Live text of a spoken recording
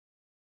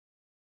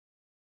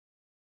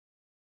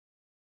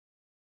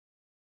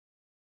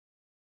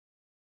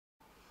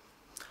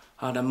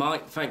Hi there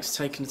Mike, thanks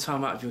for taking the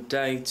time out of your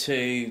day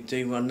to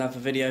do another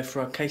video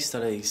for our case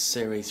studies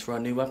series for our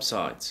new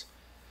website.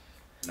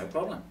 No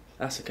problem.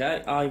 That's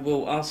okay. I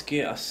will ask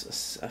you a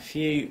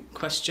few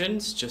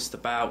questions just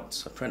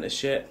about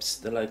apprenticeships,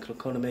 the local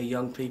economy,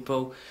 young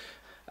people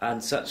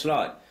and such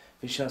like.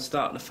 We shall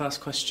start with the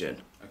first question.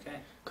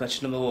 Okay.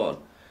 Question number 1.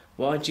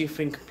 Why do you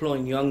think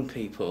employing young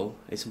people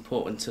is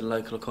important to the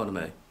local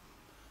economy?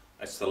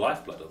 It's the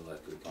lifeblood of the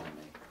local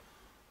economy.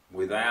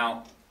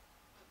 Without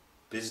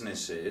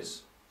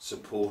businesses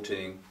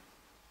supporting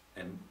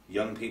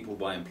young people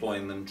by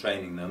employing them,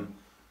 training them,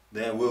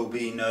 there will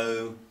be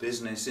no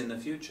business in the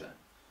future.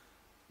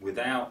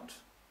 Without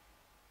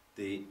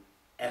the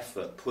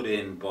effort put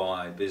in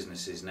by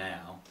businesses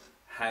now,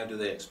 how do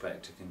they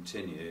expect to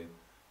continue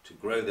to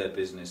grow their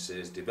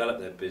businesses, develop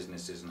their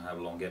businesses and have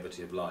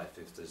longevity of life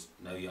if there's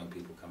no young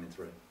people coming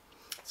through?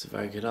 That's a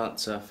very good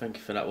answer, thank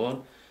you for that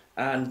one.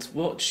 And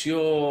what's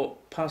your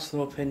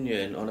personal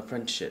opinion on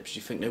apprenticeships? Do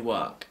you think they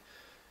work?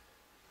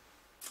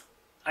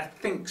 I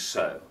think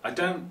so. I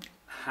don't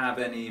have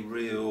any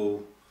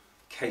real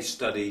case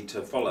study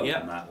to follow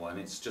on that one.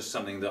 It's just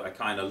something that I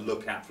kind of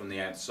look at from the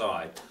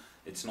outside.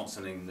 It's not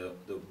something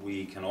that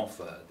we can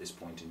offer at this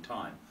point in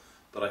time.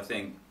 But I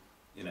think,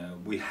 you know,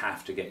 we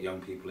have to get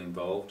young people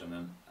involved,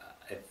 and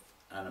if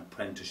an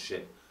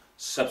apprenticeship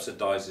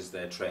subsidises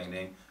their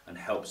training and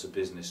helps a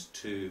business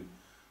to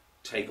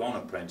take on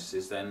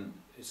apprentices, then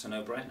it's a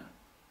no-brainer.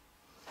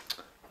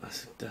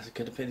 That's a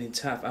good opinion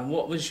to have. And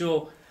what was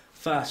your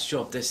first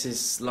job? This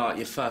is like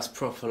your first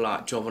proper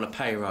job on a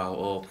payroll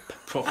or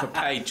proper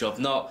paid job,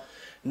 not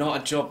a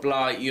job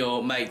like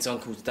your mate's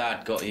uncle's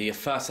dad got you. Your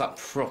first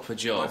proper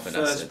job. My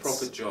first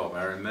proper job,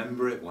 I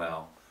remember it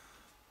well.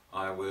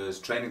 I was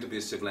training to be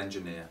a civil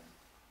engineer,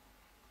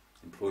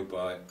 employed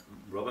by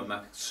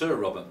Sir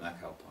Robert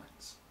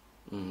McAlpines.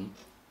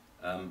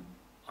 Mm-hmm.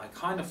 I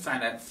kind of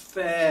found out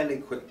fairly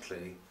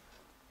quickly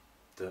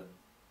that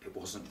it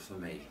wasn't for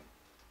me.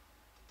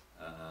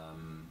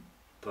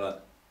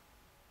 But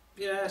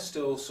yeah,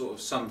 still sort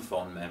of some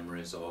fond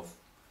memories of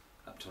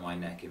up to my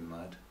neck in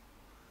mud.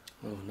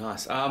 Oh,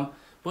 nice.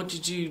 What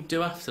did you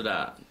do after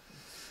that?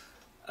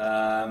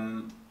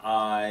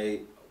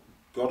 I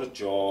got a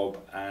job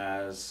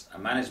as a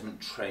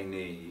management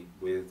trainee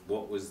with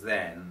what was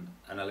then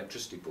an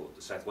electricity board,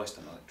 the South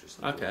Western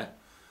Electricity Board. Okay.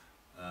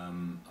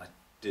 I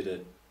did a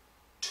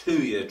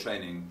 2-year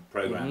training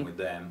program with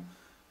them.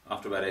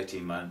 After about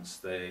 18 months,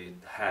 they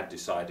had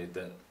decided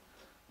that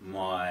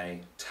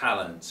my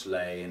talents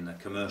lay in the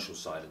commercial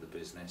side of the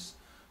business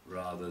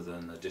rather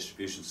than the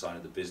distribution side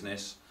of the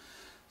business.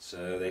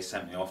 So they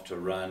sent me off to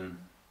run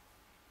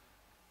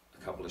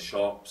a couple of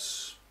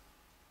shops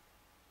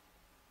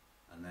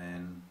and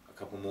then a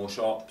couple more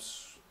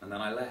shops, and then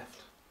I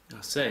left.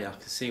 I see. I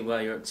can see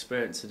where your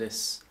experience of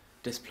this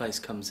place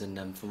comes in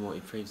then from what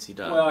you've previously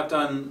done. Well, I've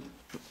done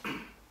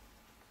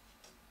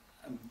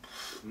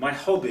my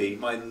hobby,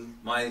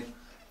 my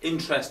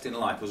interest in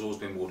life has always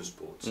been water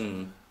sports.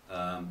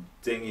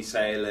 Dinghy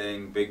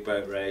sailing, big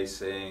boat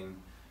racing,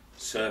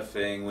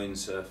 surfing,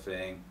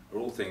 windsurfing are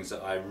all things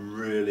that I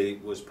really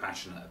was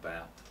passionate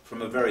about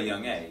from a very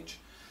young age.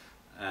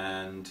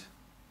 And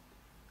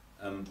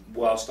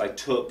whilst I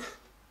took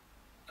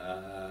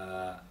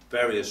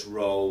various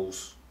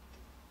roles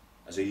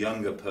as a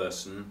younger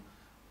person,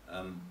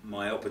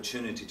 my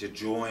opportunity to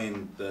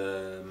join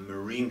the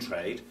marine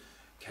trade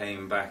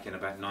came back in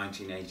about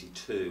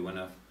 1982 when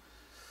a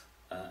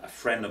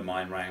friend of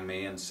mine rang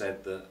me and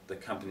said that the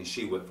company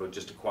she worked for had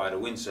just acquired a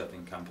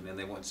windsurfing company and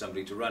they wanted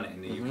somebody to run it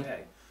in the UK.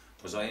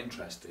 Was I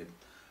interested?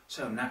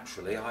 So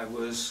naturally I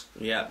was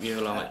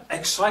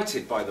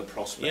excited by the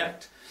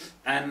prospect,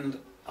 and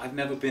I've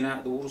never been out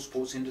of the water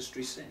sports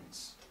industry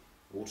since.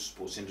 The water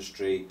sports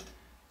industry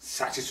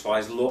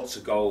satisfies lots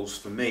of goals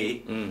for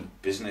me,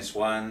 business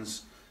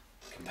ones,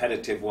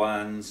 competitive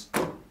ones,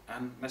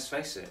 and let's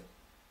face it,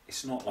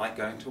 it's not like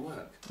going to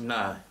work.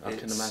 No, I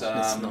can imagine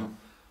it's not.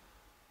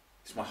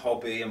 It's my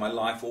hobby and my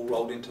life all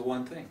rolled into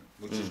one thing,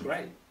 which is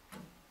great.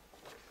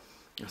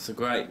 That's a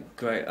great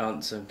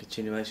answer and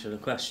continuation of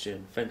the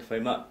question. Thank you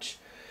very much.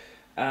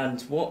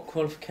 And what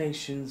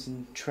qualifications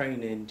and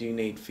training do you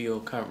need for your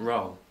current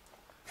role?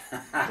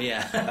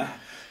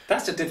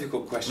 That's a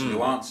difficult question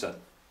to answer.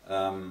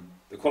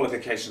 The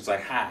qualifications I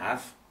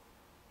have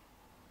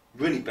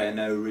really bear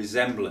no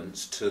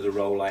resemblance to the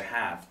role I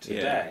have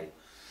today.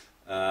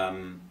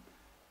 But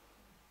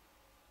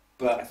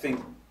I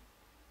think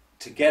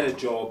to get a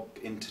job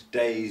in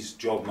today's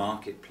job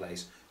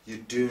marketplace, you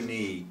do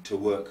need to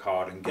work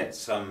hard and get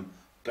some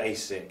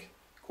basic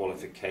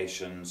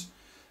qualifications.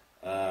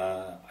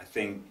 I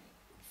think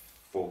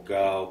for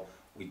Gul,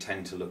 we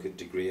tend to look at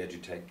degree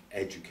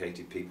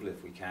educated people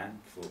if we can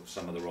for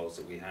some of the roles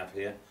that we have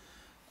here.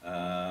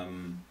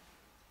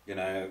 You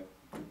know,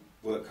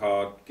 work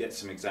hard, get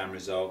some exam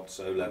results,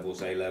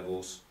 O-levels,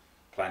 A-levels,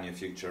 plan your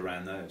future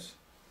around those.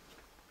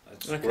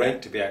 It's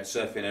great to be out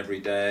surfing every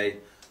day,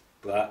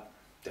 but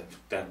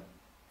don't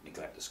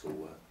neglect the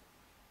schoolwork.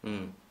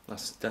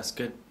 That's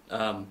good.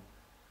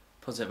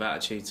 Positive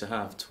attitude to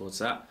have towards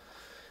that.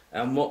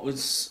 And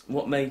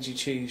what made you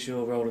choose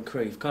your role and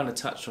career? You've kind of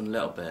touched on a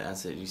little bit,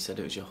 as you said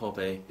it was your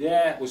hobby.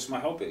 Yeah, it was my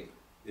hobby.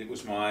 It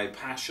was my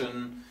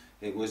passion.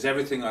 It was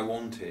everything I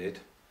wanted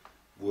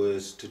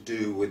was to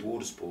do with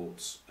water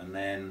sports, and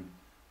then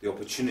the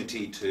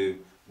opportunity to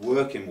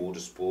work in water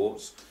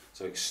sports,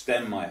 so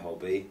extend my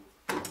hobby.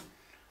 It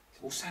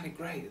all sounded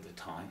great at the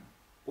time.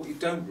 What you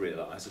don't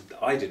realise,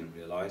 I didn't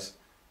realise,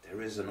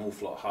 there is an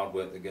awful lot of hard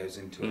work that goes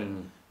into it.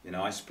 You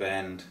know, I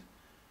spend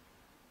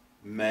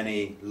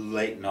many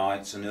late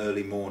nights and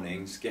early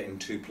mornings getting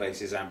to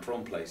places and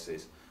from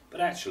places. But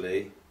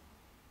actually,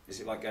 is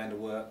it like going to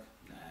work?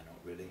 Nah, not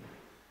really.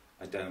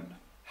 I don't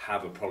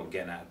have a problem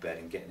getting out of bed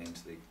and getting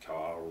into the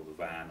car or the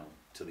van or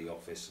to the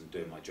office and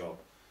doing my job,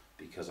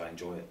 because I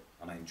enjoy it,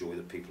 and I enjoy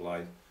the people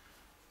I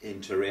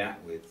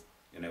interact with,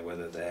 you know,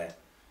 whether they're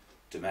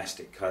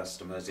domestic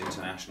customers,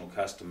 international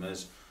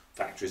customers,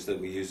 factories that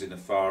we use in the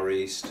Far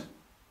East.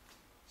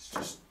 It's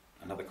just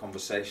another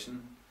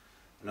conversation,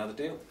 another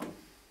deal.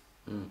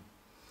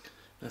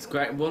 That's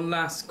great. One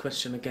last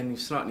question, again you've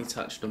slightly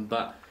touched on,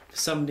 but for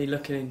somebody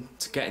looking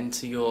to get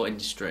into your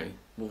industry,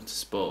 water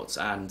sports,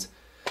 and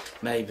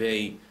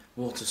maybe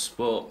water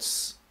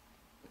sports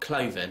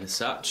clothing as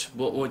such,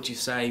 what would you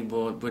say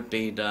would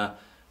be the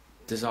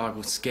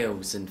desirable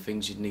skills and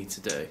things you'd need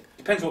to do?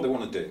 Depends what they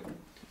want to do.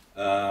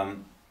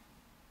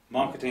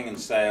 Marketing and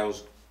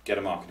sales, get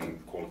a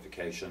marketing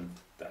qualification,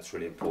 that's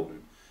really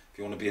important. If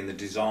you want to be in the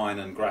design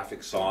and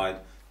graphic side,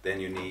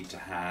 then you need to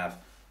have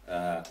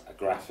a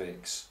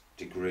graphics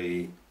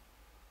degree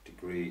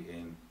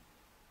in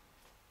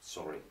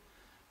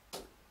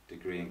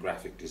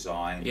graphic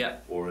design,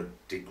 or a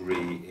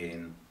degree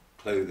in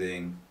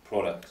clothing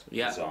product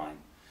design.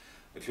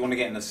 If you want to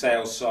get in the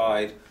sales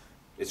side,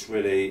 it's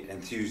really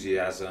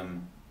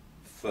enthusiasm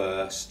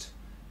first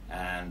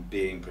and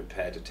being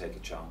prepared to take a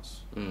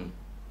chance.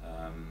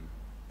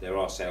 There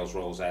are sales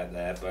roles out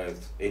there,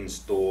 both in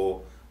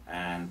store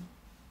and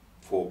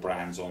for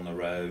brands on the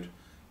road,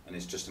 and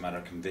it's just a matter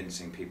of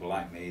convincing people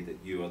like me that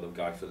you are the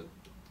guy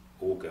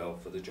or girl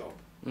for the job.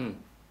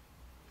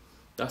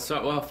 That's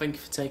right. Well, thank you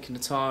for taking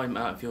the time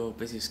out of your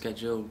busy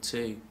schedule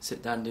to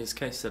sit down and do this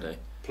case study.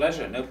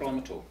 Pleasure, no problem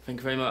at all. Thank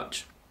you very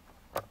much.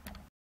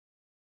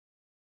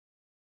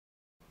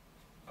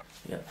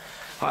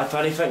 Hi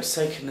Paddy, thanks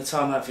for taking the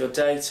time out of your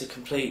day to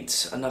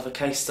complete another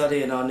case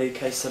study in our new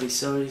case study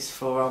series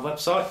for our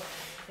website.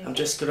 I'm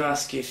just going to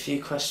ask you a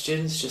few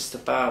questions just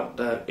about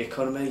the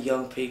economy,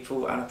 young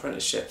people and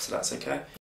apprenticeships, so that's okay.